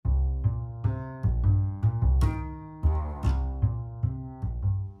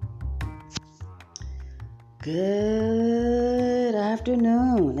Good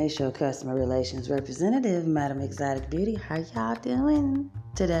afternoon. It's your customer relations representative, Madam Exotic Beauty. How y'all doing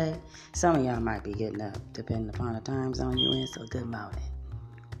today? Some of y'all might be getting up, depending upon the time zone you're in, so good morning.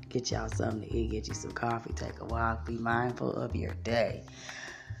 Get y'all something to eat, get you some coffee, take a walk, be mindful of your day.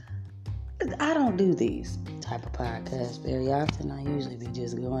 I don't do these type of podcasts very often. I usually be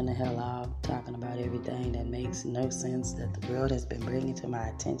just going the hell off, talking about everything that makes no sense that the world has been bringing to my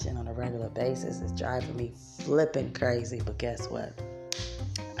attention on a regular basis. It's driving me flipping crazy, but guess what?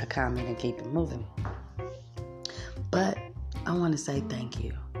 I comment and keep it moving. But I want to say thank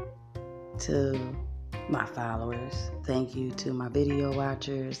you to my followers. Thank you to my video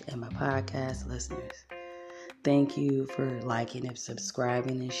watchers and my podcast listeners. Thank you for liking and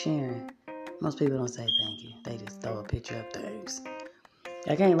subscribing and sharing. Most people don't say thank you. They just throw a picture of things.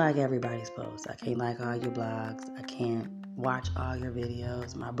 I can't like everybody's posts. I can't like all your blogs. I can't watch all your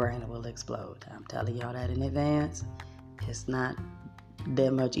videos. My brain will explode. I'm telling y'all that in advance. It's not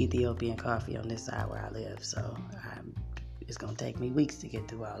that much Ethiopian coffee on this side where I live. So it's going to take me weeks to get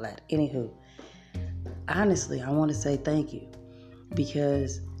through all that. Anywho, honestly, I want to say thank you.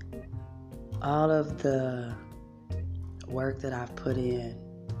 Because all of the work that I've put in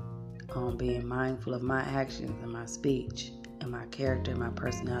on being mindful of my actions and my speech and my character, my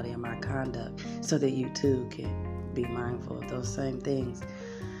personality, and my conduct so that you too can be mindful of those same things.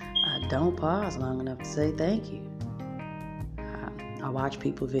 I don't pause long enough to say thank you. I watch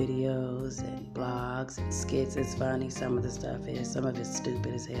people videos and blogs and skits. It's funny. Some of the stuff is. Some of it's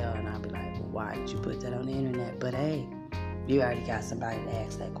stupid as hell. And I'll be like, well, why did you put that on the internet? But hey, you already got somebody to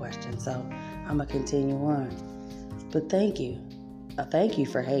ask that question. So I'm going to continue on. But thank you. Thank you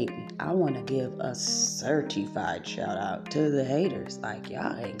for hating. I want to give a certified shout out to the haters. Like,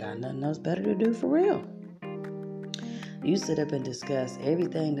 y'all ain't got nothing else better to do for real. You sit up and discuss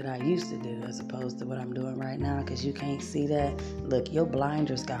everything that I used to do as opposed to what I'm doing right now because you can't see that. Look, your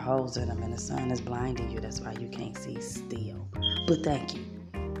blinders got holes in them and the sun is blinding you. That's why you can't see still. But thank you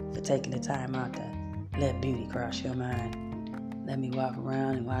for taking the time out to let beauty cross your mind. Let me walk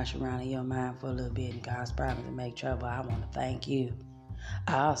around and wash around in your mind for a little bit and cause problems and make trouble. I want to thank you.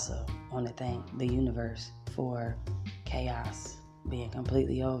 I also want to thank the universe for chaos being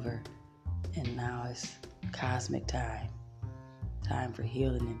completely over. And now it's cosmic time. Time for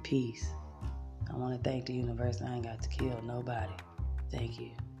healing and peace. I want to thank the universe. I ain't got to kill nobody. Thank you.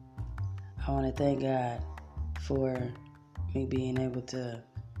 I want to thank God for me being able to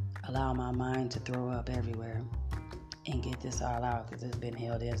allow my mind to throw up everywhere and get this all out because it's been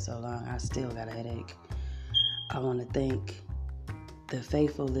held in so long. I still got a headache. I want to thank the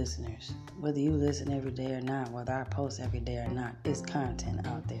faithful listeners. Whether you listen every day or not, whether I post every day or not, it's content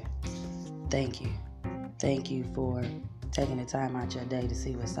out there. Thank you. Thank you for taking the time out your day to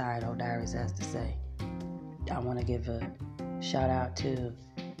see what Side Hoe Diaries has to say. I want to give a shout out to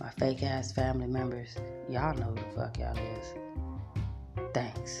my fake ass family members. Y'all know who the fuck y'all is.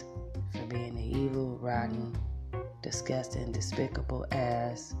 Thanks for being the evil, rotten, disgusting, despicable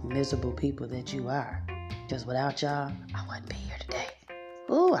ass, miserable people that you are. Because without y'all, I wouldn't be here today.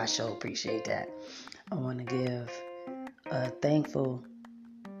 Ooh, I sure appreciate that. I want to give a thankful,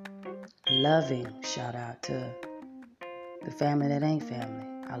 loving shout out to the family that ain't family.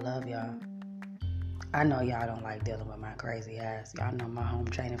 I love y'all. I know y'all don't like dealing with my crazy ass. Y'all know my home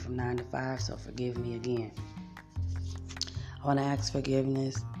training from 9 to 5, so forgive me again. I want to ask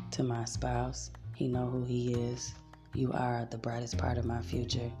forgiveness to my spouse. He know who he is. You are the brightest part of my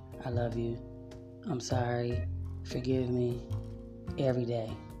future. I love you. I'm sorry. Forgive me every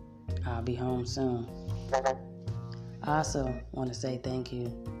day. I'll be home soon. I also want to say thank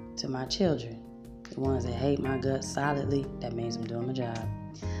you to my children. The ones that hate my guts solidly, that means I'm doing my job.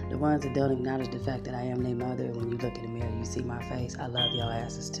 The ones that don't acknowledge the fact that I am their mother. When you look in the mirror, you see my face. I love y'all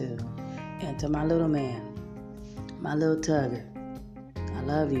asses too. And to my little man, my little tugger, I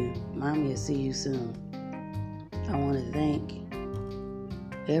love you. Mommy will see you soon. I want to thank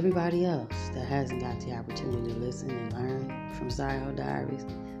everybody else that hasn't got the opportunity to listen and learn from Side Hoe Diaries.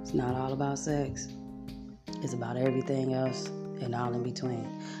 It's not all about sex. It's about everything else and all in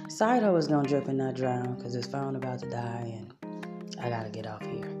between. Side Hoe is going to drip and not drown because his phone about to die and I got to get off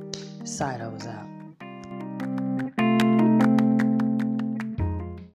here. Side Hoe is out.